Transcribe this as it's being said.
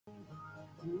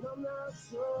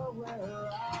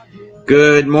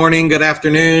Good morning, good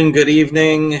afternoon, good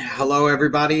evening. Hello,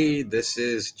 everybody. This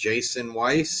is Jason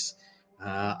Weiss.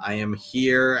 I am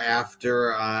here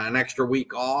after an extra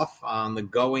week off on the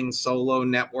Going Solo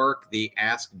Network, the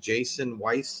Ask Jason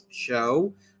Weiss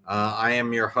show. I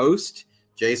am your host,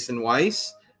 Jason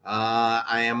Weiss.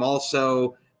 I am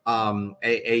also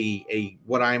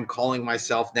what I am calling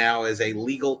myself now is a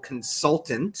legal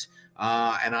consultant,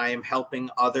 and I am helping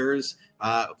others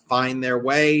find their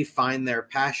way, find their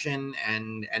passion,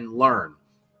 and learn.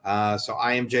 So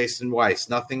I am Jason Weiss.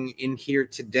 Nothing in here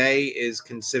today is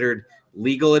considered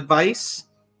legal advice.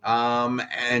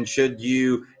 And should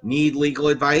you need legal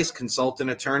advice, consult an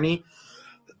attorney.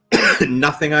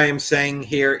 Nothing I am saying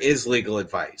here is legal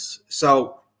advice.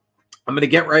 So I'm going to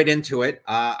get right into it.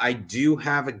 I do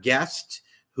have a guest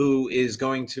who is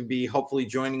going to be hopefully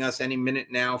joining us any minute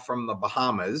now from the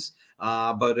Bahamas.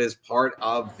 But as part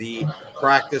of the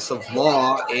practice of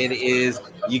law, it is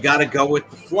you got to go with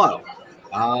the flow.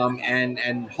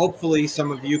 And hopefully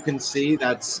some of you can see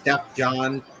that Stefan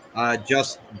John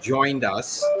just joined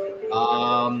us.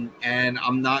 And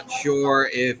I'm not sure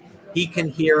if he can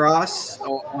hear us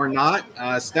or not.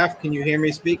 Steph, can you hear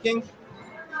me speaking?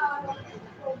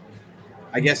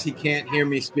 I guess he can't hear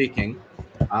me speaking.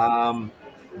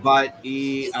 But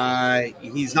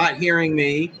he's not hearing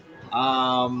me.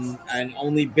 And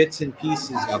only bits and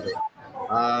pieces of it.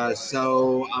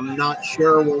 So I'm not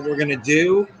sure what we're going to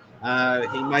do.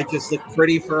 He might just look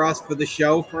pretty for us for the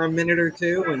show for a minute or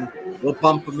two, and we'll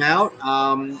bump him out.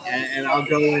 And I'll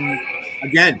go in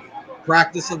again.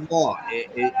 Practice of law.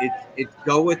 It's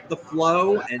go with the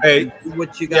flow and do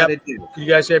what you got to do. Can you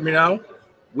guys hear me now?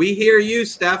 We hear you,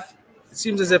 Steph. It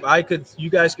seems as if you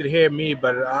guys could hear me,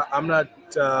 but I'm not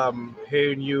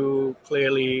hearing you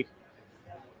clearly.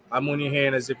 I'm only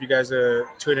hearing as if you guys are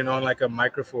turning on like a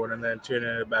microphone and then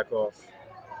turning it back off.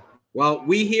 Well,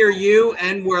 we hear you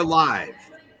and we're live.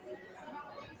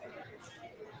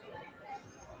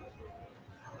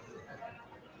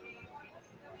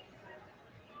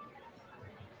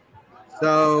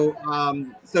 So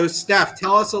Steph,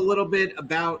 tell us a little bit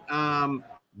about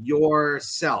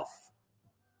yourself.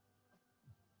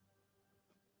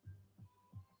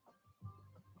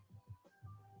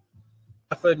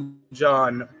 Stefan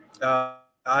John.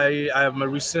 I am a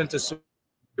recent associate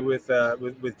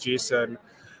with Jason.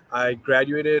 I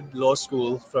graduated law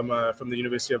school from the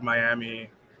University of Miami.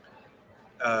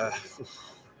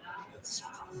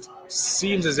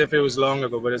 Seems as if it was long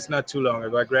ago, but it's not too long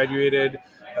ago. I graduated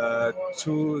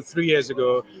 3 years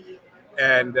ago,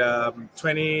 and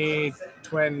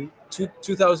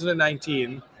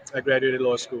 2019 I graduated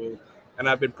law school, and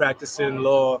I've been practicing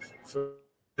law for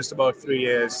just about 3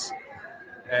 years.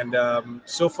 And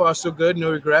so far, so good.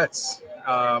 No regrets.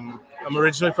 I'm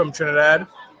originally from Trinidad.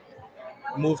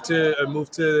 Moved to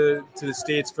the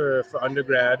States for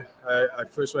undergrad. I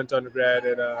first went to undergrad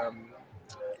at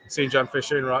St. John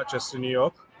Fisher in Rochester, New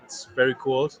York. It's very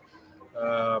cold.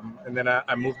 And then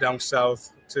I moved down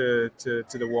south to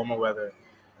the warmer weather.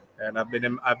 And I've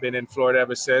been in Florida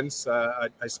ever since. I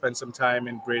spent some time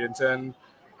in Bradenton,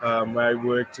 where I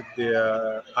worked at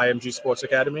the IMG Sports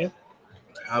Academy.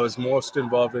 I was most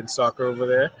involved in soccer over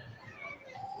there,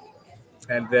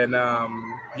 and then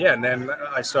and then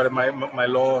I started my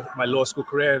law school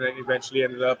career, and eventually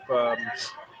ended up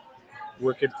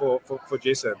working for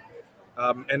Jason.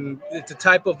 And the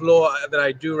type of law that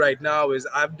I do right now is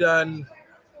I've done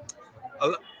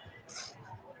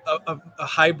a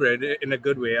hybrid in a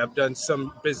good way. I've done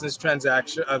some business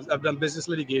transaction. I've done business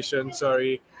litigation.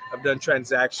 Sorry, I've done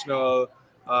transactional.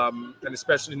 And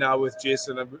especially now with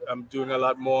Jason, I'm doing a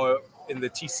lot more in the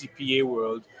TCPA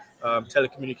world,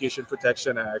 Telecommunication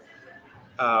Protection Act.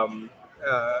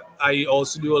 I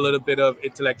also do a little bit of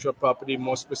intellectual property,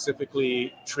 more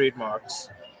specifically trademarks.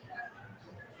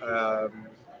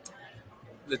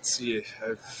 Let's see.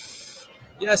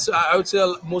 So I would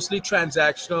say mostly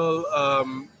transactional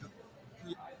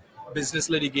business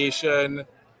litigation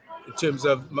in terms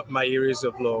of my areas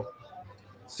of law.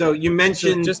 So you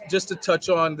mentioned just to touch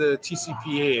on the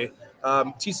TCPA.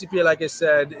 TCPA, like I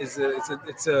said, it's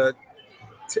a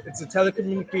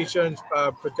Telecommunications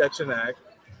Protection Act,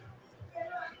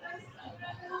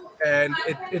 and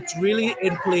it's really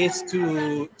in place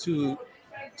to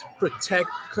protect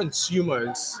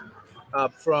consumers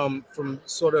from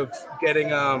sort of getting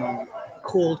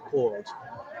cold called,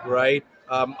 right?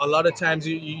 A lot of times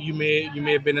you may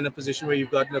have been in a position where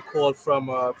you've gotten a call from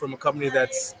a company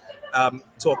that's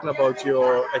talking about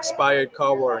your expired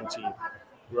car warranty,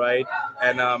 right?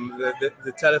 And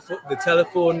the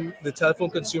Telephone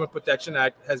Consumer Protection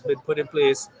Act has been put in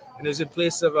place, and it's in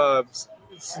place of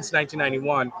since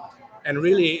 1991, and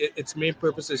really its main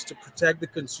purpose is to protect the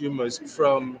consumers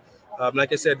from,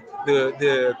 like I said,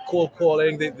 the cold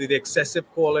calling, the excessive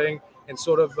calling, and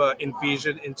sort of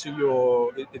invasion into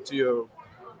your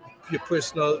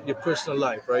personal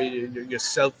life, right? Your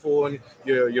cell phone,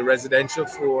 your residential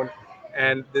phone,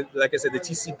 and like I said, the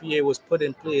TCPA was put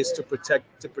in place to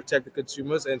protect the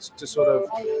consumers and to sort of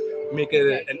make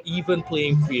it an even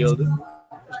playing field,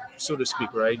 so to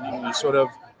speak, right? You sort of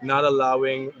not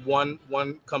allowing one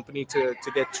company to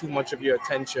get too much of your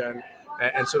attention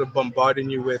and sort of bombarding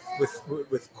you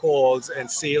with calls and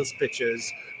sales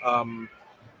pitches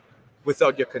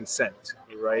without your consent,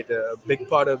 right? A big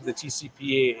part of the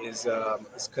TCPA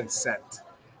is consent.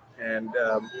 And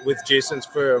with Jason's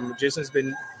firm, Jason's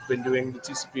been doing the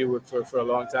TCPA work for a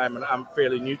long time, and I'm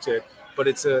fairly new to it. But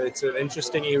it's an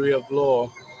interesting area of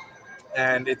law,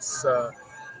 and it's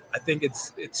I think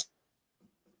it's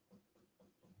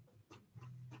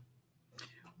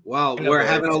well, we're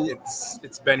having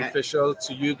it's beneficial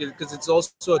to you because it's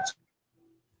also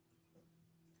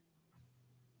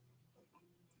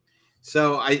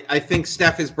so I think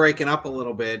Steph is breaking up a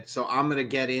little bit, so I'm going to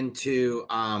get into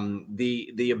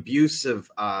the abuse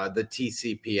of the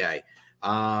TCPA.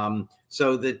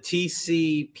 So the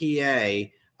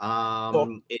TCPA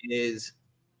is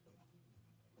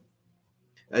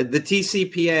the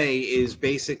TCPA is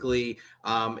basically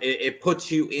it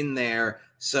puts you in there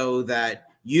so that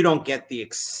you don't get the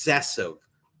excessive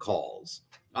calls.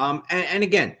 And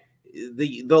again,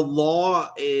 the law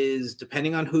is,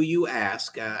 depending on who you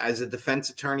ask. As a defense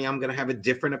attorney, I'm going to have a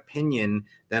different opinion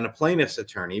than a plaintiff's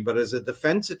attorney. But as a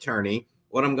defense attorney,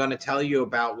 what I'm going to tell you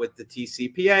about with the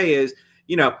TCPA is,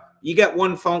 you know, you get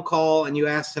one phone call and you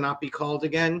ask to not be called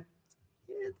again.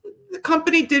 The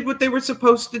company did what they were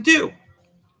supposed to do.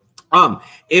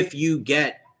 If you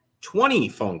get 20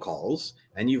 phone calls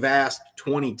and you've asked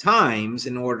 20 times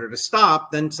in order to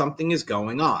stop, then something is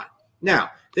going on.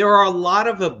 Now, there are a lot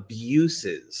of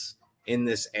abuses in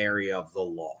this area of the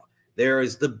law. There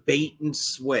is the bait and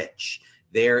switch.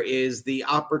 There is the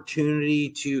opportunity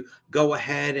to go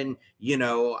ahead and, you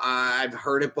know, I've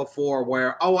heard it before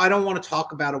where, oh, I don't want to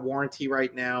talk about a warranty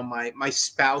right now. My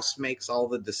spouse makes all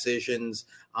the decisions.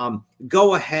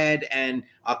 Go ahead and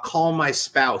call my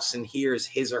spouse, and here's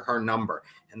his or her number.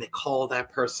 And they call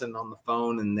that person on the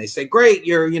phone and they say, great,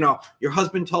 your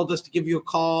husband told us to give you a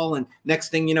call. And next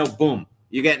thing you know, boom,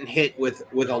 you're getting hit with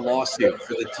a lawsuit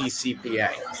for the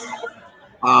TCPA.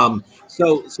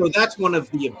 So that's one of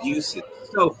the abuses.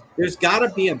 So there's got to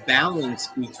be a balance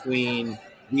between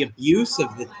the abuse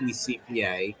of the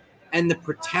TCPA and the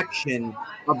protection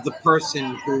of the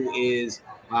person who is,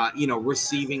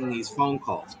 receiving these phone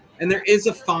calls. And there is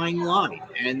a fine line,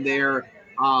 and there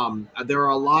are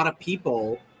a lot of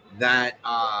people that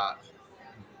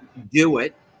do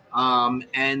it,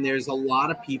 and there's a lot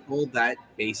of people that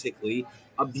basically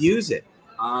abuse it.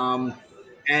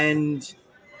 And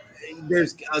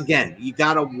there's, again, you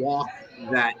got to walk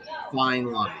that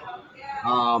fine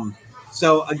line.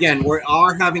 So again, we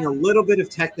are having a little bit of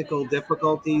technical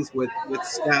difficulties with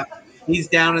Steph. He's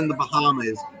down in the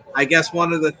Bahamas. I guess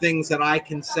one of the things that I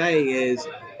can say is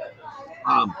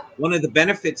one of the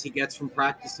benefits he gets from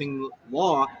practicing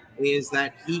law is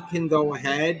that he can go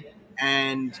ahead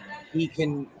and he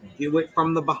can do it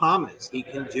from the Bahamas. He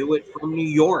can do it from New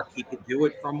York. He can do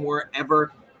it from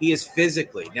wherever he is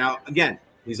physically. Now, again,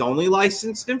 he's only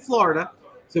licensed in Florida,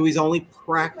 so he's only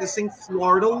practicing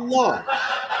Florida law.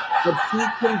 But he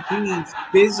can be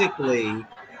physically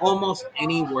almost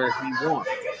anywhere he wants.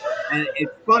 And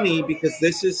it's funny because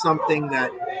this is something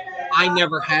that I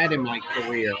never had in my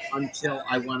career until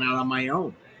I went out on my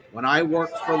own. When I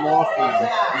worked for law firms,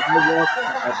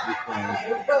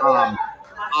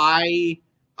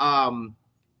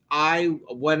 I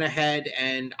went ahead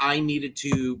and I needed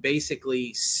to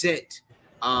basically sit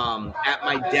at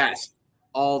my desk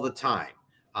all the time.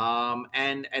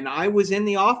 And I was in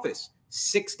the office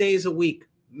 6 days a week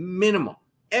minimum.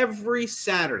 Every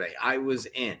Saturday I was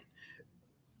in.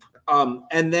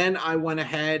 And then I went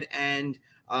ahead and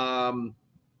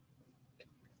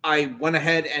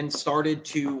started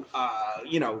to,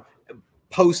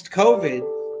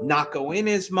 post-COVID, not go in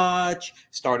as much,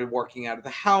 started working out of the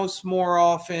house more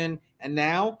often. And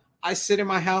now I sit in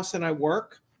my house and I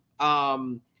work,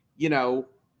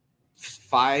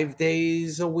 5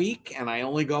 days a week, and I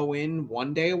only go in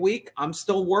 1 day a week. I'm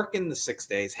still working the 6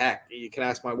 days. Heck, you can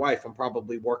ask my wife. I'm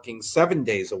probably working 7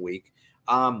 days a week.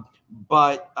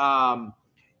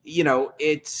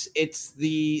 It's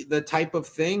the type of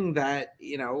thing that,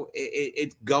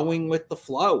 it's going with the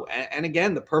flow. And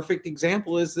again, the perfect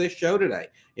example is this show today.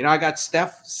 I got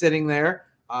Steph sitting there.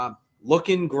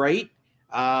 looking great,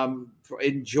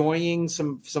 enjoying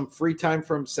some free time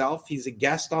for himself. He's a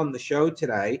guest on the show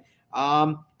today,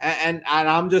 and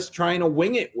I'm just trying to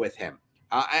wing it with him,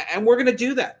 and we're going to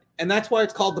do that. And that's why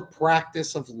it's called the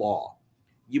practice of law.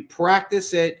 You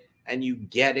practice it and you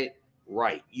get it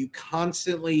right. You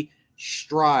constantly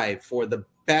strive for the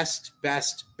best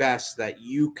that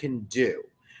you can do.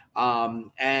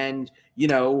 And, you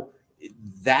know,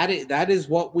 that is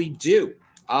what we do.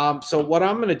 So what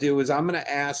I'm going to do is I'm going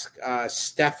to ask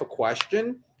Steph a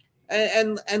question,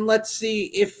 and let's see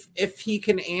if he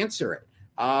can answer it.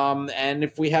 And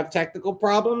if we have technical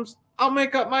problems, I'll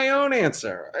make up my own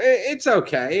answer. It's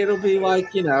okay. It'll be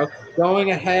like, you know,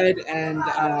 going ahead and,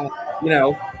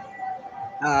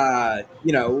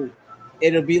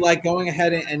 it'll be like going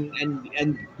ahead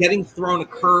and getting thrown a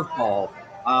curveball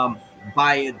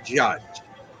by a judge.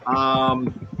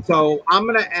 So I'm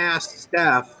going to ask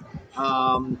Steph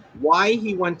why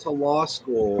he went to law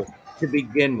school to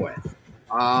begin with.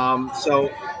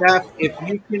 So Steph, if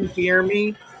you can hear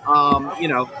me, you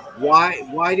know,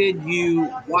 why did you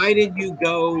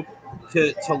go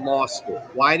to law school?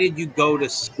 Why did you go to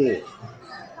school?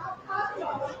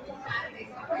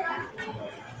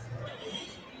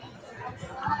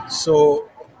 So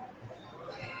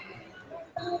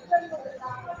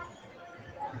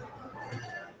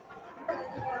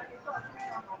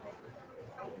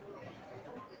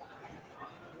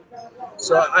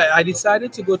I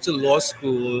decided to go to law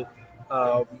school.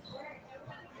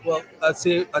 Well, I'd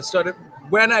say I started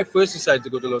when I first decided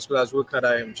to go to law school. I was working at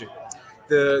IMG.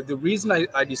 The reason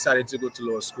I decided to go to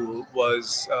law school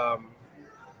was,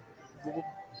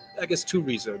 I guess, two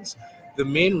reasons. The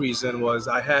main reason was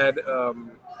I had a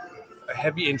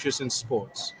heavy interest in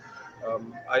sports.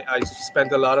 I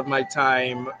spent a lot of my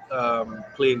time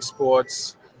playing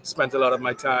sports, spent a lot of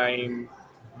my time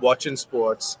watching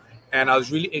sports, and I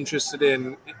was really interested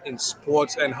in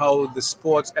sports and how the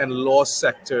sports and law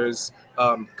sectors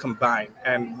combine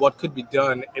and what could be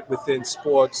done within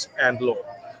sports and law.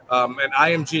 And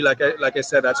IMG, like I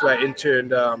said, that's where I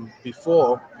interned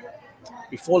before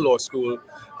law school.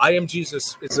 IMG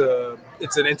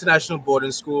it's an international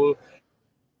boarding school.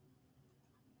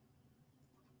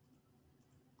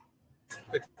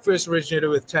 It first originated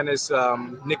with tennis.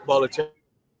 Nick Bollettieri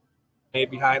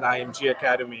behind IMG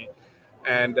Academy.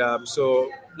 And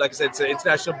so, like I said, it's an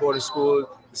international boarding school.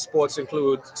 The sports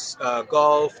include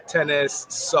golf, tennis,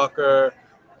 soccer,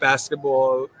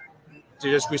 basketball.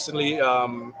 They just recently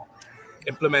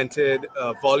implemented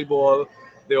volleyball.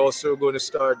 They're also going to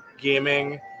start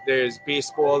gaming. There's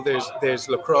baseball. There's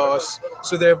lacrosse.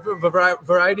 So there are a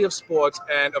variety of sports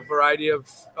and a variety of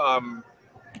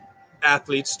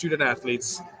student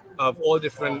athletes of all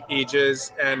different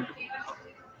ages and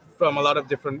from a lot of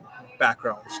different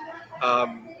backgrounds.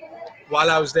 While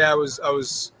I was there, I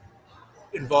was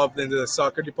involved in the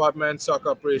soccer department, soccer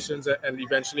operations, and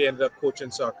eventually ended up coaching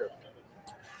soccer.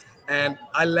 And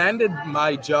I landed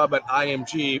my job at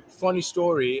IMG. Funny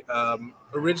story.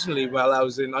 Originally, while I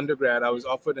was in undergrad, I was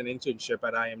offered an internship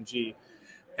at IMG,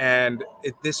 and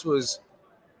this was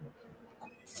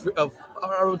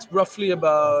roughly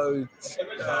about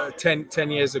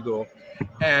 10 years ago.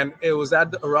 And it was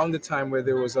around the time where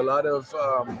there was a lot of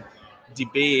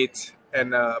debate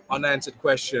and unanswered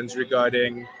questions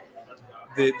regarding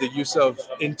the use of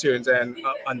interns and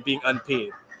being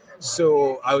unpaid.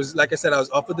 So I was, like I said, I was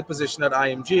offered the position at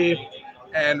IMG,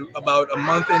 and about a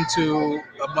month before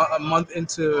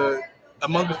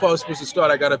I was supposed to start,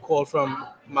 I got a call from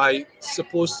my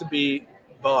soon-to-be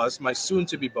boss,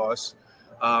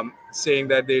 saying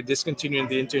that they're discontinuing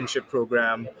the internship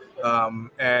program,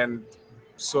 and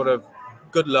sort of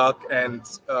good luck and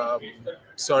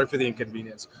sorry for the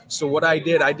inconvenience. So what I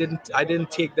did, I didn't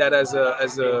take that as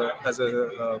a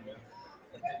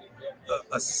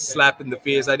slap in the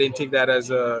face. I didn't take that as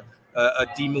a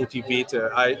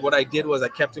demotivator. What I did was I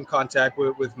kept in contact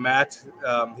with Matt.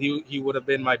 He would have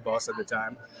been my boss at the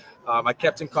time. I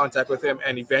kept in contact with him,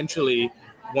 and eventually,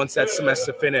 once that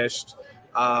semester finished,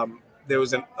 there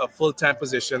was a full-time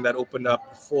position that opened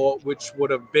up which would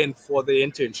have been for the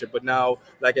internship. But now,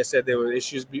 like I said, there were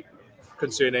issues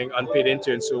concerning unpaid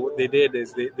interns. So what they did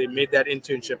is they made that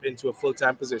internship into a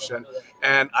full-time position,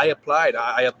 and I applied.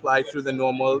 I applied through the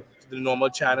normal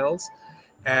channels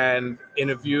and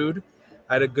interviewed.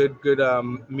 I had a good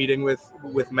meeting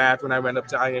with Matt when I went up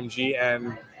to IMG,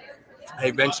 and I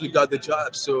eventually got the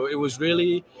job. So it was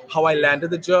really how I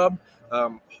landed the job.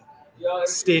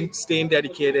 Staying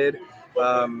dedicated,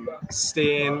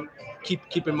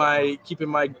 keeping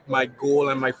my goal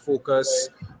and my focus,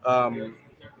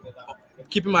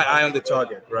 keeping my eye on the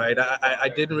target. Right, I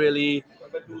didn't really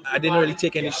I didn't really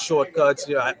take any shortcuts.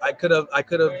 You know, I could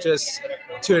have just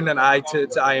turned an eye to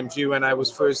IMG when I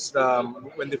was first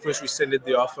when they first rescinded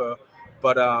the offer,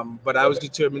 but I was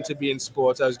determined to be in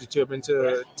sports. I was determined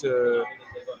to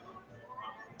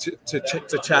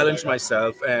challenge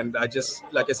myself, and I just,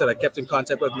 like I said, I kept in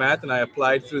contact with Matt, and I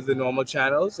applied through the normal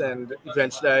channels, and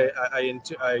eventually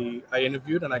I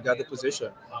interviewed and I got the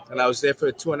position, and I was there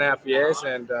for 2.5 years,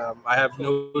 and I have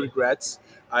no regrets.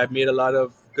 I've made a lot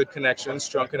of good connections,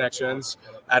 strong connections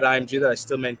at IMG that I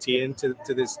still maintain to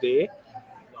this day,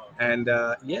 and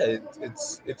yeah,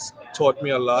 it's taught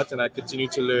me a lot, and I continue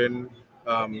to learn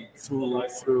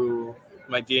through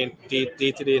my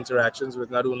day-to-day interactions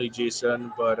with not only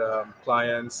Jason, but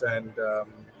clients and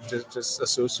just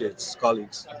associates,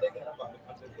 colleagues.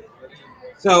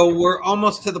 So we're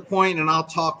almost to the point, and I'll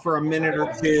talk for a minute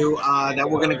or two, that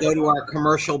we're going to go to our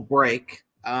commercial break,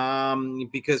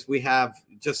 because we have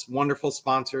just wonderful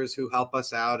sponsors who help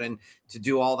us out and to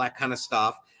do all that kind of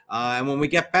stuff. And when we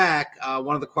get back,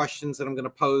 one of the questions that I'm going to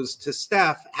pose to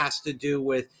Steph has to do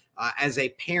with, as a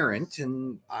parent,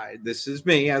 and this is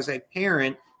me as a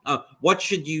parent, what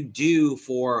should you do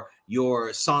for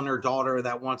your son or daughter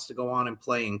that wants to go on and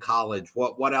play in college?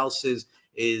 What else is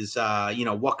you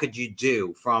know, what could you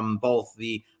do from both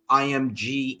the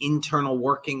IMG internal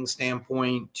working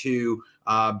standpoint to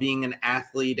being an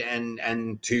athlete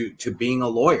and to being a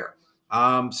lawyer?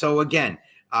 So again,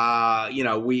 you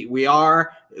know,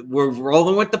 we're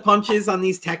rolling with the punches on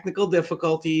these technical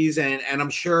difficulties, and I'm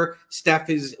sure Steph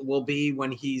will be,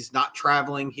 when he's not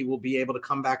traveling, he will be able to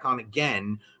come back on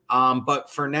again. But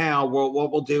for now, what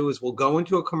we'll do is we'll go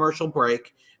into a commercial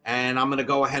break, and I'm going to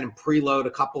go ahead and preload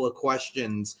a couple of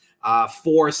questions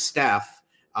for Steph,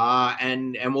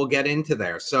 and we'll get into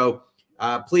there. So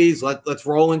please let's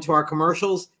roll into our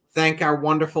commercials. Thank our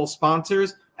wonderful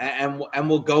sponsors, and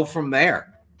we'll go from there.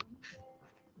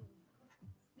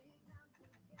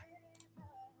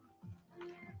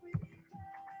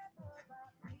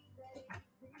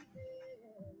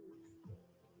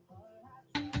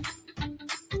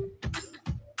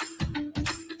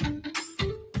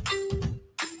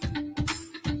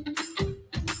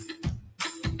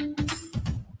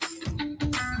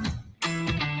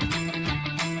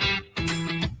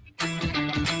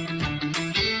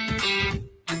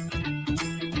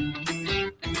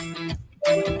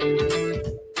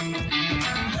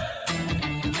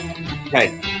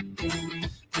 Okay.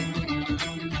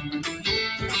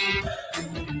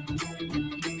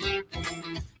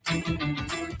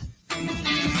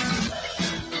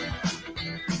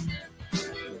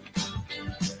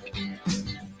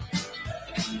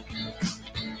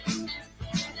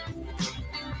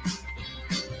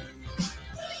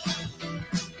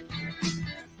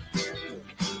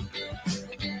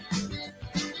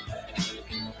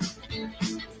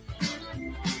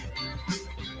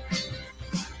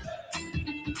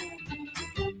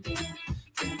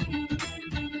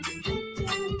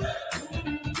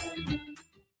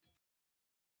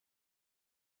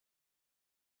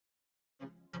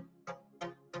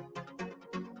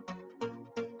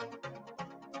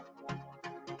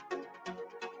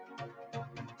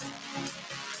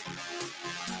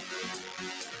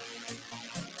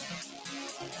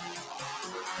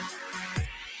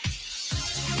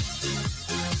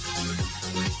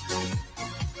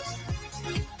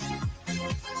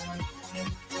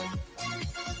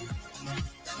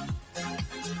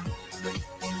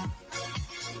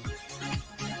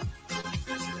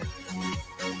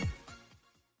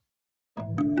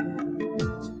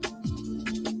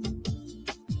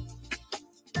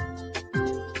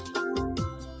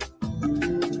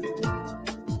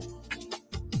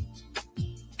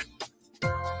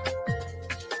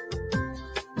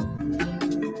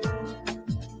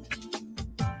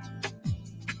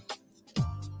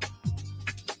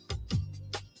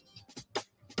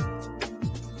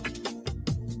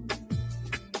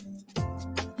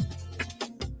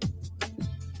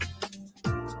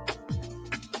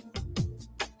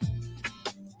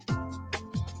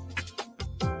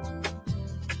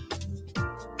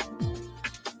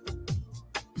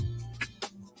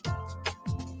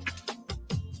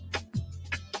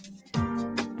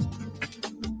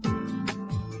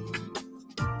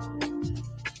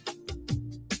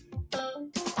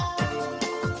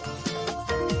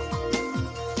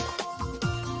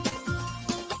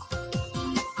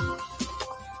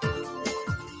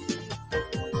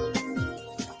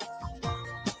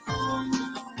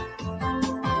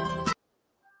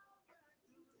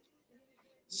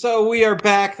 So we are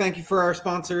back. Thank you for our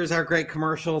sponsors, our great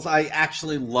commercials. I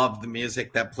actually love the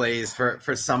music that plays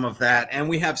for some of that. And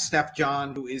we have Steph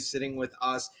John, who is sitting with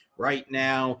us right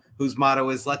now, whose motto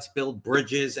is "Let's build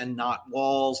bridges and not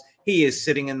walls." He is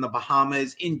sitting in the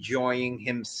Bahamas, enjoying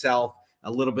himself. A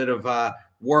little bit of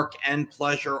work and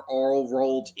pleasure all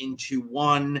rolled into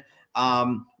one.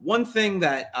 One thing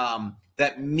that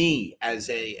that me as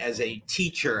a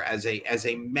teacher, as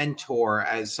a mentor,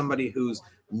 as somebody who's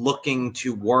looking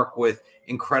to work with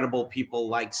incredible people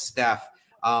like Steph,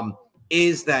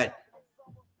 is that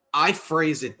I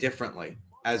phrase it differently.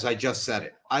 As I just said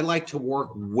it, I like to work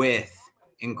with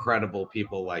incredible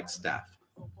people like Steph.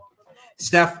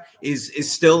 Steph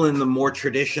is still in the more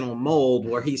traditional mold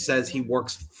where he says he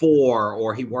works for,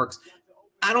 or he works.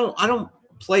 I don't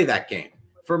play that game.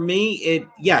 For me,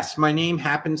 yes, my name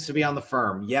happens to be on the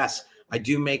firm. Yes, I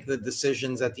do make the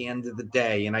decisions at the end of the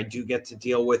day, and I do get to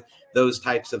deal with those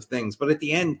types of things. But at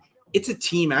the end, it's a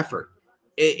team effort.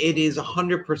 It is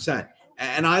 100%.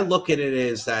 And I look at it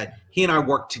as that he and I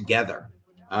work together.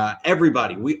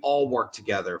 Everybody, we all work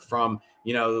together, from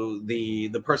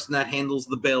the person that handles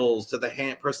the bills to the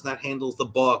person that handles the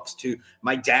books, to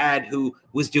my dad who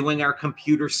was doing our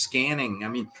computer scanning. I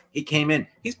mean, he came in.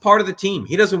 He's part of the team.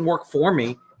 He doesn't work for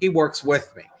me. He works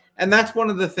with me. And that's one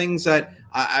of the things that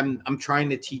I'm trying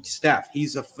to teach Steph.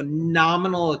 He's a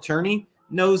phenomenal attorney,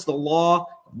 knows the law,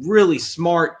 really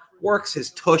smart, works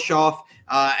his tush off.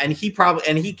 And he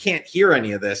can't hear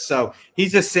any of this. So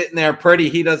he's just sitting there pretty.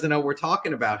 He doesn't know we're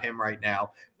talking about him right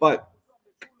now. But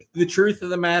the truth of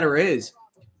the matter is,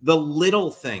 the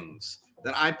little things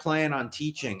that I plan on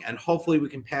teaching, and hopefully we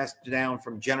can pass it down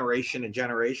from generation to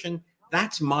generation,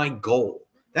 that's my goal.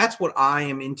 That's what I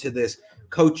am into this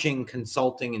coaching,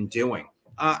 consulting, and doing.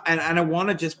 And I want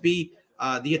to just be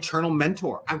the eternal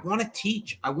mentor. I want to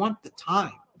teach. I want the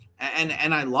time.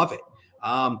 And I love it.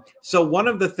 So one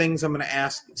of the things I'm going to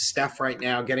ask Steph right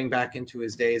now, getting back into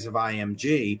his days of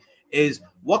IMG, is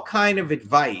what kind of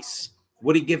advice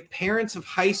would he give parents of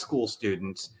high school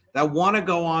students that want to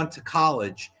go on to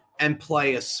college and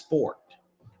play a sport?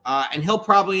 And he'll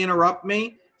probably interrupt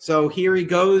me. So here he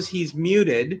goes. He's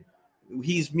muted.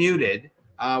 He's muted.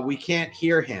 We can't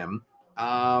hear him.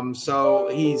 So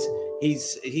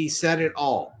he said it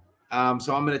all.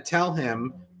 So I'm going to tell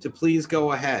him to please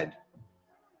go ahead.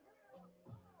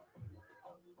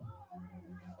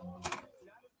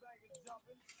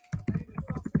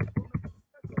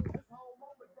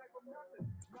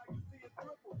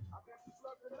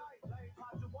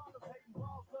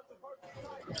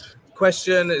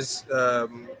 Question is,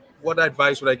 what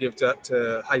advice would I give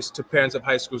to parents of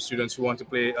high school students who want to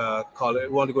play college,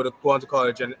 want to go on to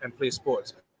college and play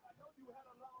sports?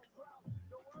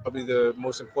 Probably the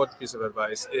most important piece of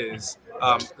advice is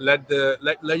let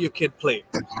your kid play.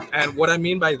 And what I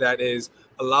mean by that is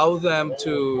allow them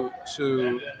to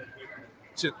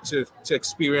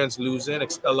experience losing,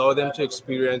 allow them to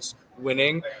experience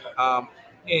winning,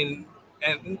 and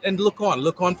look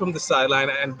on from the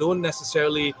sideline, and don't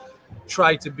necessarily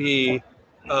try to be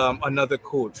another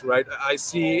coach, right? I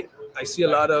see a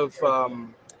lot of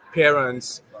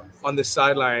parents on the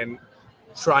sideline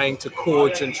trying to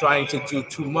coach and trying to do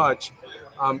too much.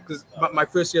 Because my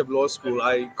first year of law school,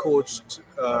 I coached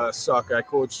soccer. I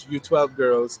coached U12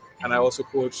 girls, and I also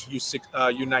coached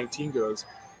U19 girls.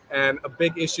 And a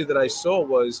big issue that I saw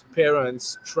was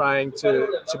parents trying to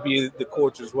be the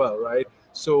coach as well, right?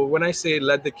 So when I say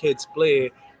let the kids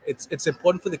play, it's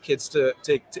important for the kids to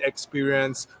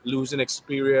experience losing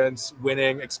experience,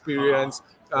 winning experience,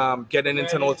 getting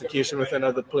into an altercation with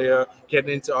another player,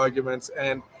 getting into arguments.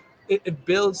 And it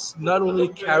builds not only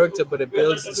character, but it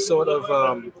builds the sort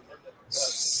of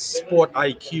sport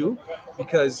IQ,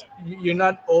 because you're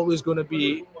not always going to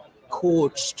be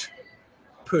coached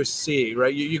per se,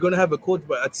 right? You're going to have a coach,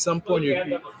 but at some point,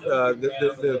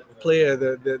 the player,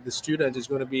 the student is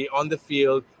going to be on the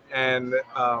field, and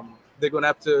they're going to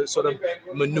have to sort of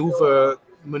maneuver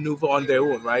on their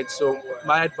own, right? So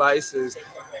my advice is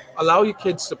allow your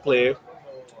kids to play,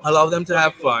 allow them to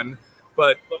have fun,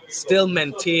 but still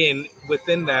maintain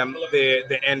within them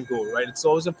the end goal, right? It's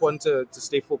always important to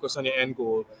stay focused on your end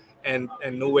goal and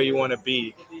know where you want to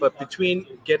be. But between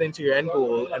getting to your end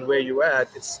goal and where you're at,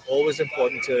 it's always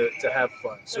important to have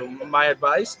fun. So my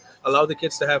advice, allow the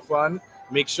kids to have fun,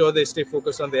 make sure they stay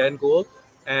focused on the end goal,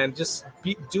 and just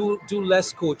do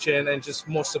less coaching and just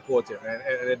more supportive.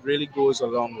 And it really goes a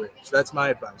long way. So that's my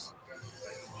advice.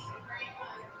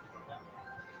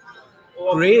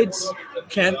 Grades,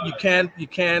 you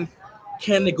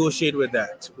can't negotiate with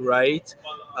that, right?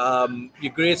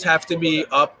 Your grades have to be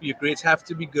up. Your grades have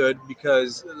to be good,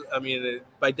 because I mean,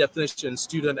 by definition,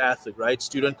 student athlete, right?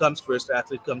 Student comes first,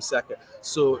 athlete comes second.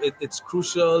 So it's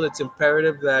crucial. It's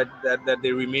imperative that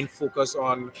they remain focused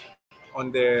on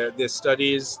on their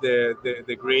studies, their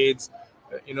grades.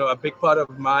 You know, a big part of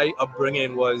my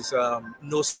upbringing was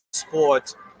no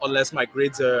sport unless my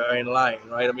grades are in line,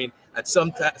 right? I mean, at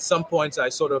some points, I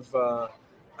sort of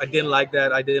I didn't like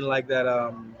that. I didn't like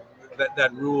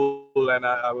that rule, and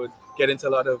I would get into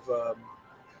a lot of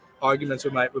arguments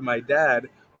with my dad.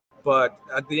 But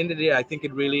at the end of the day, I think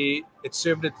it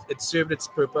served its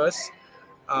purpose,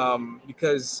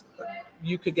 because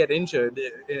you could get injured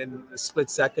in a split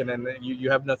second, and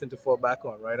you have nothing to fall back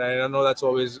on, right? I know that's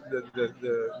always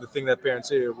the thing that parents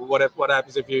say. What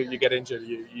happens if you get injured?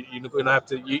 You don't have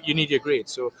to. You need your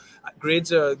grades. So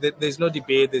grades are there's no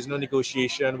debate. There's no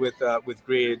negotiation with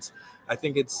grades. I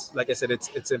think it's, like I said,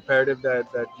 it's imperative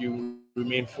that you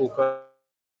remain focused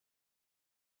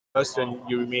and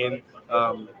you remain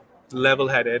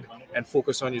level-headed and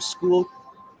focus on your school,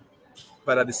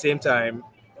 but at the same time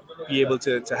be able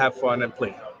to have fun and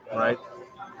play, right?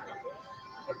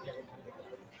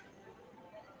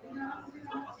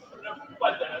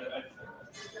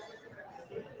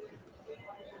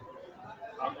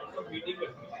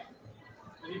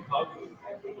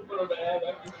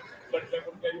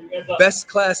 Best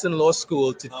class in law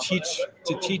school to teach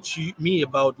me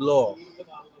about law.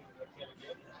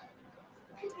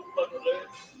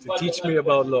 To teach me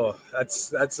about law.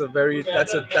 That's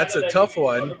a tough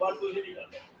one.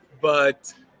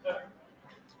 But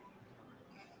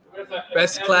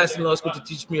best class in law school to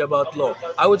teach me about law,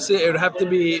 I would say it would have to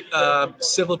be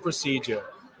civil procedure,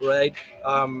 right?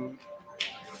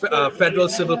 Federal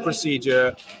civil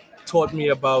procedure taught me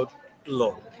about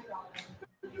law.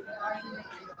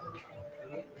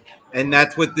 And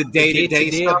that's what the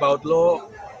day-to-day stuff about law.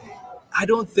 I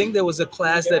don't think there was a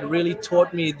class that really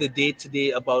taught me the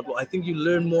day-to-day about law. I think you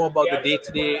learn more about the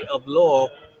day-to-day of law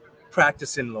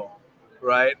practicing law,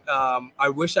 right? I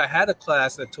wish I had a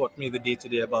class that taught me the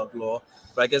day-to-day about law,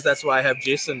 but I guess that's why I have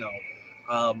Jason now.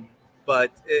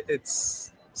 But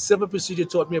it's civil procedure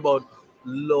taught me about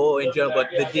law in general,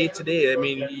 but the day-to-day, I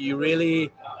mean,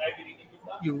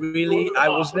 I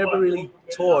was never really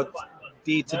taught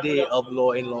day-to-day of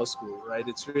law in law school, right?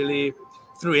 It's really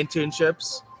through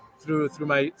internships, through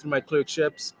my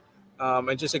clerkships,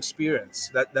 and just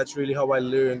experience. That's really how I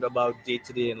learned about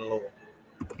day-to-day in law.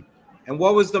 And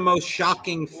what was the most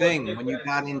shocking thing when you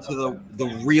got into the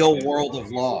real world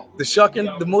of law?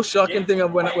 The most shocking thing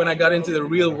of when I got into the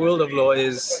real world of law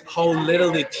is how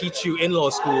little they teach you in law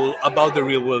school about the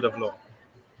real world of law.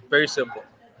 Very simple.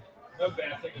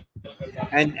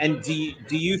 And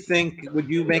do you think, would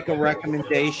you make a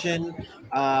recommendation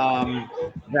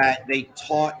that they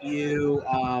taught you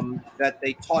that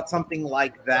they taught something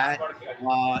like that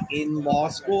in law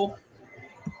school?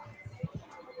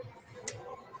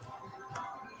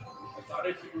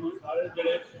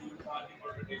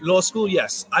 Law school,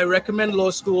 yes. I recommend law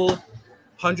school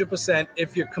 100%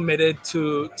 if you're committed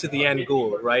to the end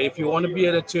goal, right? If you want to be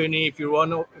an attorney, if you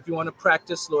want to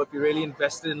practice law, if you're really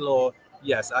invested in law,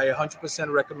 yes, I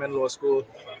 100% recommend law school.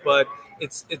 But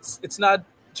it's not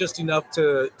just enough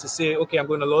to say, okay, I'm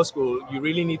going to law school. You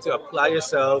really need to apply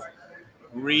yourself,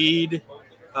 read,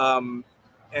 and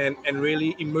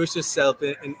really immerse yourself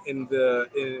in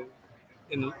the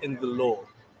law.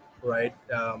 Right.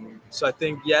 So I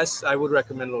think, yes, I would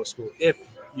recommend law school if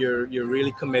you're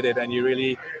really committed and you're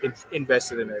really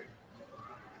invested in it.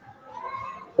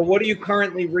 But what are you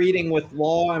currently reading with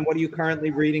law, and what are you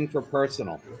currently reading for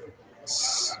personal?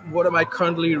 What am I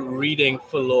currently reading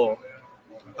for law?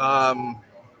 I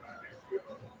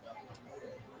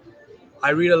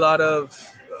read a lot of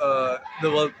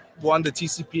the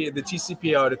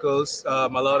TCPA articles, a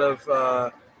lot of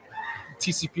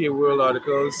TCPA World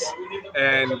articles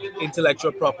and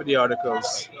intellectual property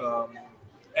articles,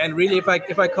 and really, if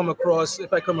I come across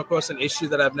an issue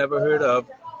that I've never heard of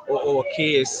or a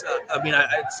case, I mean,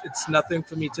 it's nothing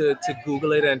for me to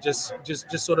Google it and just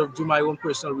sort of do my own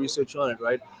personal research on it,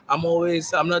 right? I'm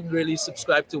not really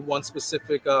subscribed to one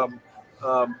specific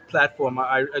platform.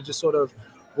 I just sort of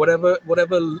whatever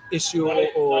issue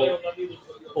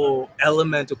or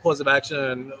element or course of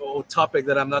action or topic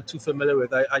that I'm not too familiar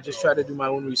with, I just try to do my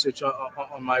own research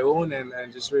on my own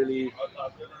and just really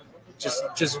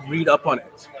just read up on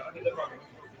it.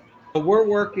 We're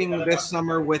working this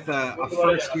summer with a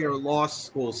first-year law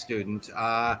school student,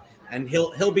 and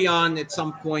he'll be on at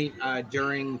some point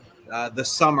during the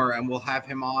summer, and we'll have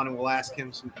him on and we'll ask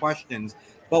him some questions.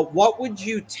 But what would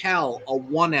you tell a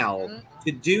 1L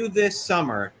to do this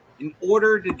summer in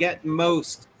order to get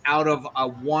most out of a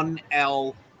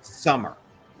 1L summer?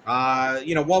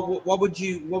 What would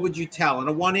you tell? And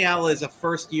a 1L is a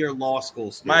first year law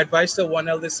school student. My advice to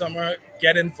 1L this summer: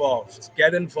 get involved,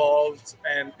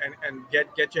 and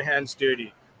get your hands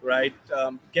dirty. Right,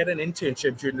 get an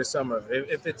internship during the summer.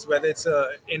 If it's whether it's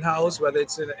in-house, whether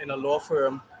it's in a law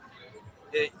firm.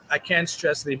 I can't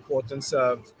stress the importance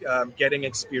of getting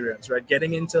experience, right?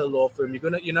 Getting into a law firm,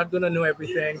 you're not gonna know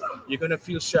everything. You're gonna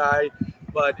feel shy,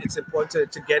 but it's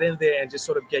important to get in there and just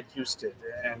sort of get used to it.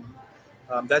 And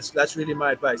that's really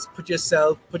my advice. Put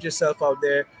yourself out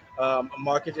there,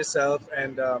 market yourself,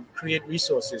 and create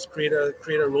resources. Create a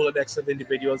Rolodex of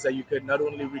individuals that you could not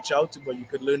only reach out to, but you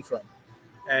could learn from.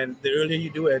 And the earlier you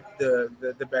do it,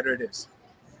 the better it is.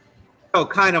 So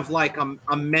kind of like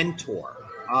a mentor.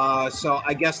 So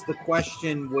I guess the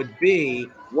question would be,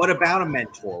 what about a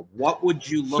mentor? What would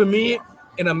you look for? For me,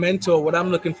 in a mentor, what I'm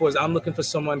looking for is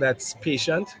someone that's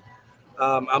patient.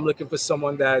 I'm looking for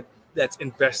someone that's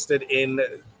invested in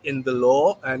the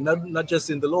law, and not just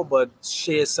in the law, but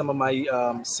shares some of my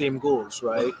same goals,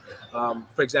 right?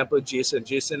 For example, Jason.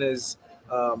 Jason is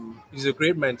he's a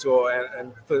great mentor,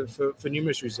 and for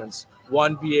numerous reasons.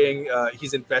 One being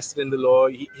he's invested in the law.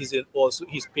 He's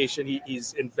patient.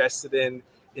 He's invested in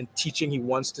teaching. He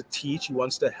wants to teach. He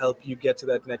wants to help you get to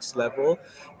that next level,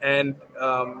 and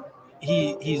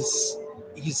he's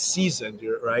seasoned,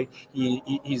 right?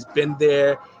 He's been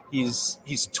there.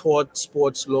 He's taught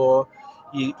sports law.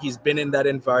 He's been in that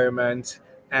environment,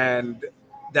 and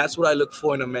that's what I look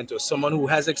for in a mentor. Someone who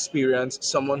has experience,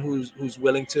 someone who's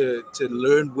willing to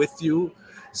learn with you,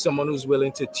 someone who's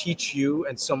willing to teach you,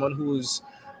 and someone who's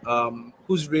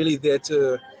really there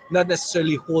to not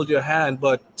necessarily hold your hand,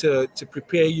 but to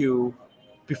prepare you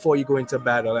before you go into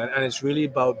battle. And it's really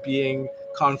about being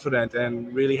confident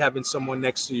and really having someone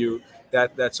next to you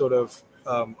that sort of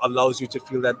allows you to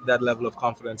feel that level of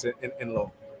confidence in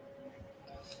law.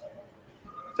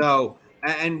 So,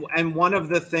 and one of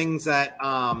the things that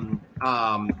that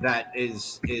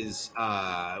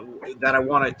I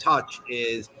want to touch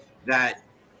is that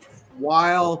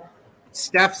while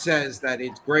Steph says that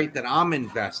it's great that I'm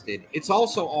invested, it's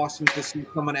also awesome to see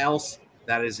someone else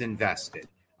that is invested,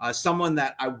 someone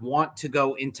that I want to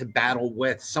go into battle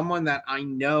with, someone that I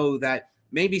know that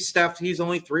maybe Steph, he's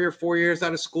only 3 or 4 years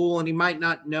out of school and he might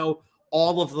not know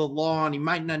all of the law and he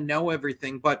might not know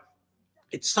everything, but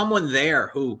it's someone there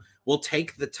who will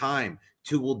take the time,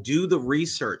 who will do the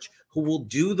research, who will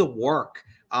do the work.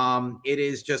 It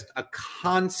is just a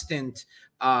constant,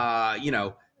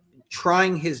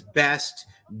 trying his best,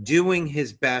 doing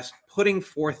his best, putting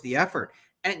forth the effort.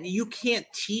 And you can't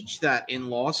teach that in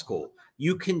law school.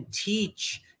 You can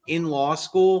teach in law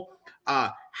school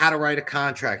how to write a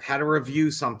contract, how to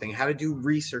review something, how to do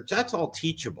research. That's all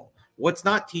teachable. What's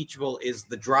not teachable is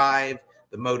the drive,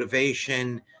 the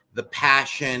motivation, the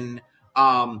passion,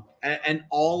 and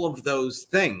all of those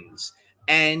things.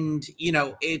 And,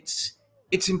 it's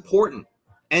important.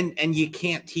 And you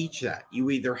can't teach that. You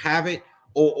either have it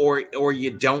or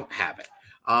you don't have it.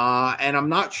 And I'm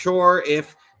not sure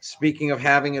if, speaking of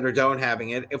having it or don't having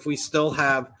it, if we still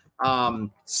have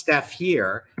Steph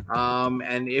here.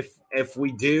 And if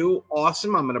we do,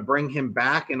 awesome. I'm going to bring him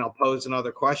back and I'll pose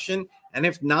another question. And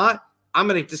if not, I'm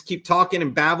going to just keep talking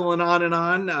and babbling on and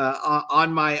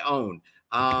on my own.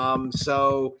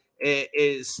 So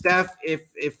Steph,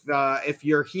 if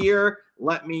you're here,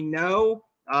 let me know.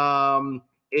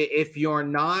 If you're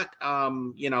not,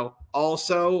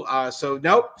 also, so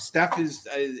nope, Steph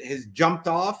has jumped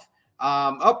off.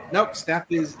 Nope,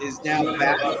 Steph is now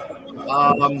back.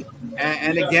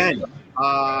 And again,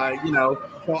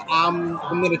 so I'm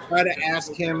going to try to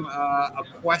ask him a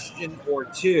question or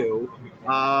two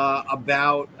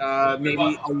about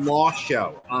maybe a law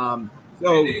show.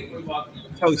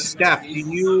 So Steph, do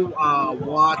you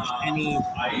watch any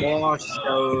law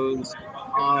shows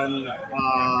on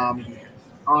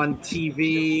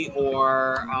TV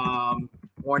or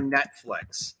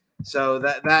Netflix? So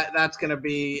that's going to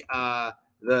be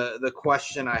the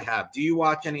question I have. Do you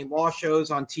watch any law shows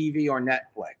on TV or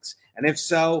Netflix? And if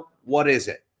so, what is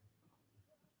it?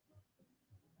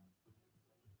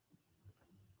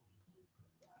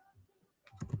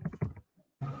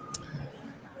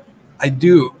 I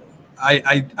do.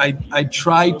 I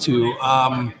try to.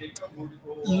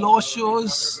 Law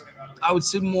shows, I would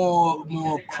say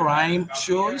more crime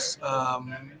shows.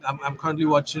 I'm currently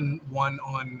watching one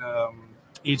on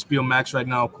HBO Max right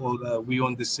now called We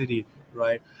Own the City,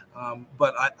 right?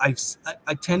 But I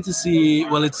tend to see,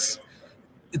 well, it's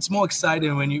more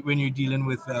exciting when you're dealing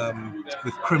with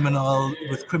criminal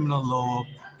law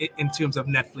in terms of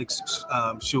Netflix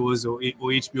shows or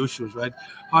HBO shows, right?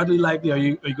 Hardly likely are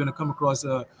you going to come across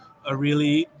a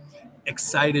really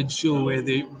excited show where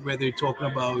they're talking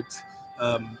about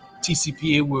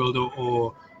TCPA world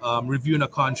or reviewing a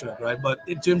contract, right? But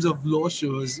in terms of law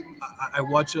shows, I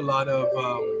watch a lot of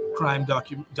crime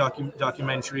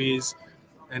documentaries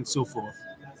and so forth.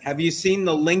 Have you seen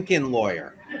The Lincoln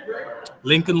Lawyer?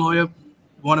 Lincoln Lawyer,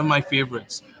 one of my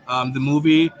favorites. The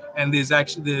movie, and there's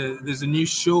a new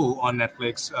show on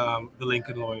Netflix, The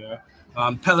Lincoln Lawyer.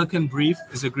 Pelican Brief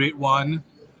is a great one.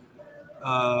 There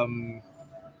are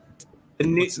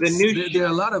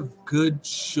a lot of good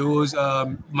shows.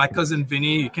 My Cousin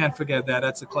Vinny, you can't forget that.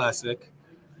 That's a classic.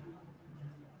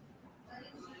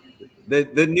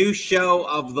 The new show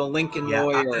of The Lincoln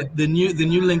Lawyer. The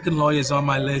new Lincoln Lawyer is on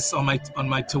my list, on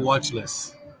my to watch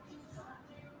list.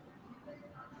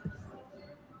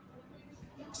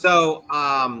 So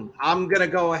I'm gonna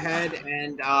go ahead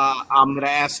and I'm gonna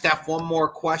ask Steph one more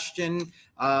question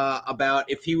about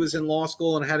if he was in law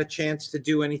school and had a chance to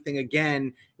do anything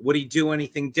again, would he do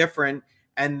anything different?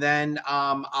 And then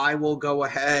I will go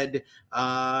ahead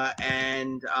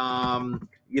and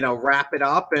wrap it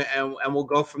up, and we'll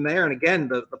go from there. And again,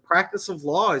 the practice of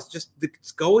law is just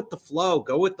go with the flow,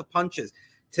 go with the punches.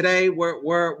 Today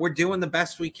we're doing the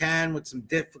best we can with some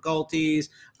difficulties,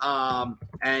 and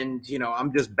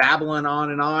I'm just babbling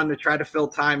on and on to try to fill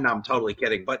time. No, I'm totally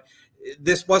kidding, but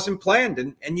this wasn't planned,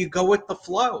 and you go with the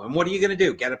flow. And what are you going to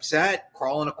do? Get upset,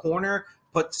 crawl in a corner,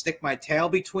 stick my tail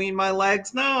between my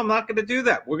legs? No, I'm not going to do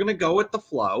that. We're going to go with the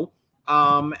flow.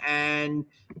 And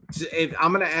if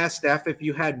I'm going to ask Steph, if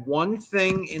you had one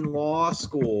thing in law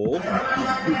school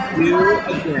to do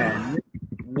again,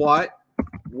 what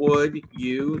would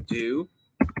you do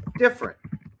different?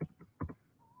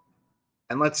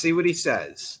 And let's see what he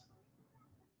says.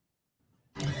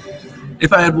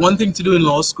 If I had one thing to do in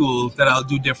law school that I'll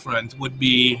do different, would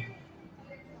be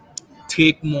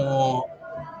take more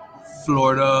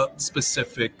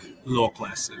Florida-specific law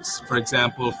classes. For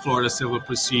example, Florida civil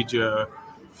procedure,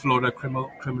 Florida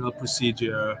criminal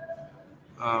procedure.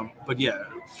 But yeah,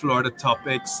 Florida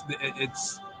topics.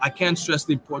 I can't stress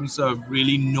the importance of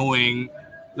really knowing,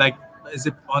 like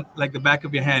the back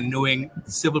of your hand, knowing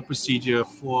civil procedure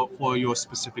for your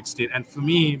specific state. And for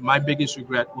me, my biggest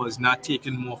regret was not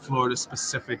taking more Florida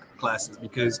specific classes,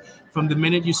 because from the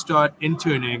minute you start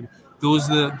interning, those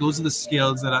are the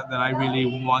skills that I really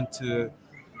want to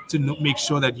make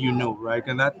sure that you know, right?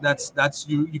 And that's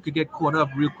you could get caught up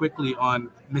real quickly on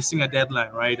missing a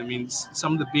deadline, right? I mean,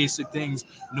 some of the basic things,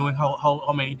 knowing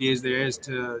how many days there is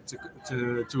to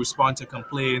respond to a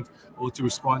complaint or to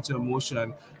respond to a motion.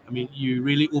 I mean, you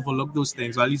really overlook those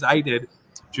things, or at least I did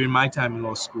during my time in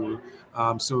law school.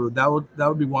 So that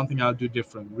would be one thing I'll do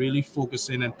different. Really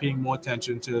focusing and paying more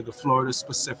attention to the Florida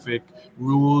specific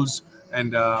rules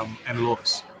and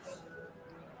laws.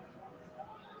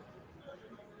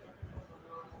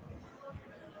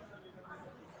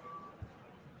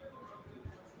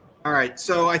 All right,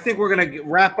 so I think we're going to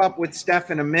wrap up with Steph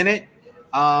in a minute.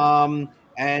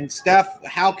 And Steph,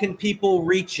 how can people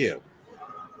reach you?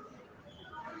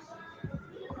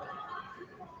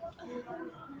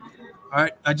 All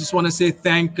right, I just want to say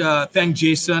thank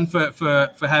Jason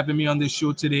for having me on this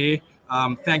show today.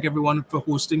 Thank everyone for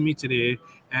hosting me today.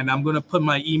 And I'm going to put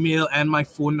my email and my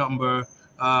phone number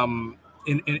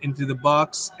into the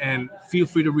box, and feel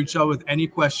free to reach out with any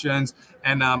questions.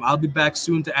 And I'll be back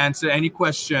soon to answer any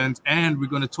questions. And we're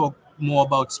going to talk more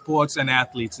about sports and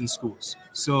athletes in schools.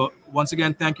 So once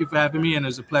again, thank you for having me. And it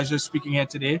was a pleasure speaking here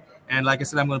today. And like I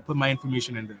said, I'm going to put my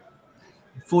information in there.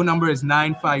 The phone number is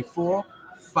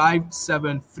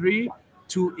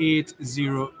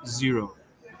 954-573-2800.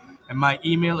 And my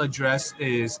email address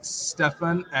is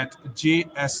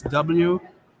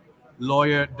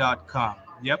stefan@jswlawyer.com.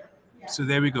 Yep. So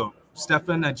there we go.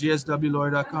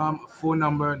 Stefan@jswlawyer.com. Phone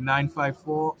number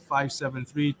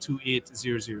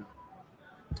 954-573-2800.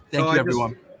 Thank you,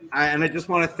 everyone. I just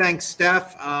want to thank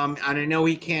Steph. And I know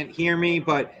he can't hear me,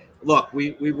 but look,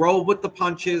 we rolled with the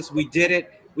punches. We did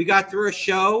it. We got through a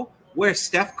show where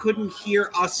Steph couldn't hear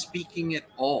us speaking at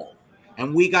all.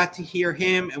 And we got to hear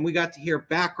him, and we got to hear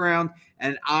background.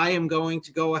 And I am going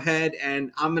to go ahead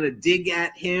and I'm going to dig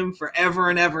at him forever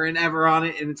and ever and ever on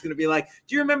it. And it's going to be like,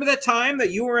 do you remember that time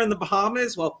that you were in the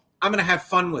Bahamas? Well, I'm going to have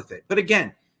fun with it. But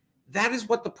again, that is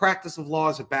what the practice of law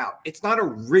is about. It's not a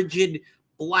rigid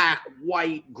black,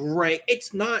 white, gray.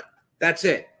 It's not. That's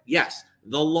it. Yes,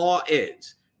 the law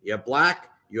is. You have black,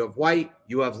 you have white,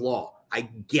 you have law. I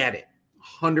get it,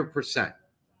 100%.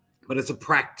 But as a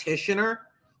practitioner,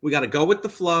 we got to go with the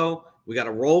flow. We got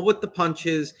to roll with the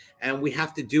punches, and we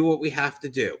have to do what we have to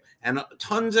do. And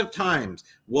tons of times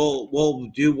we'll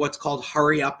do what's called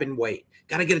hurry up and wait.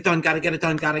 Got to get it done, got to get it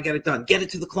done, got to get it done. Get it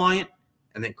to the client,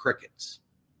 and then crickets.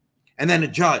 And then a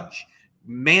judge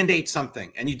mandates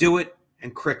something and you do it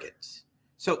and crickets.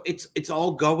 So it's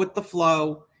all go with the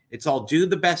flow. It's all do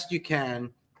the best you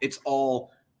can. It's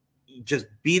all just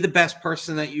be the best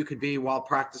person that you could be while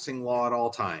practicing law at all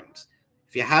times.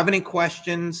 If you have any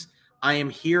questions, I am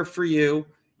here for you.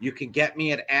 You can get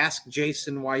me at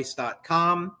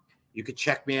askjasonweiss.com. You could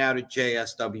check me out at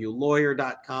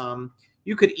jswlawyer.com.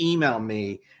 You could email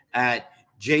me at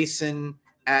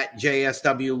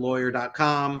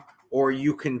jason@jswlawyer.com, or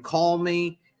you can call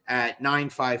me at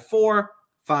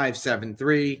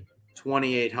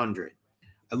 954-573-2800.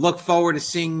 I look forward to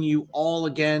seeing you all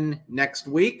again next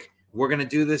week. We're going to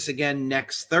do this again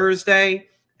next Thursday,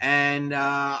 and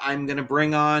I'm going to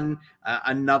bring on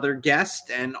another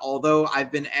guest. And although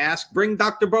I've been asked, bring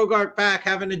Dr. Bogart back,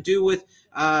 having to do with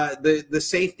the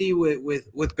safety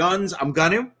with guns, I'm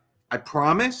going to. I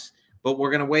promise. But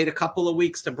we're going to wait a couple of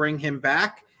weeks to bring him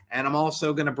back. And I'm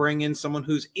also going to bring in someone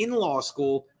who's in law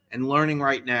school and learning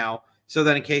right now, so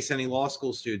that in case any law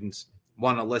school students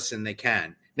want to listen, they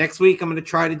can. Next week, I'm going to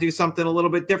try to do something a little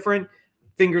bit different.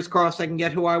 Fingers crossed I can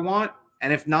get who I want.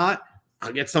 And if not,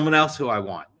 I'll get someone else who I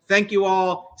want. Thank you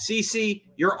all. Cece,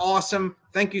 you're awesome.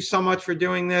 Thank you so much for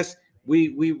doing this. We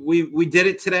did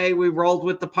it today. We rolled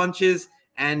with the punches,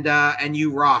 and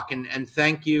you rock. And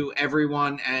thank you,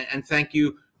 everyone. And thank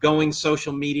you,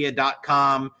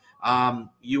 goingsocialmedia.com.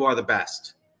 You are the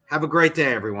best. Have a great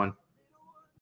day, everyone.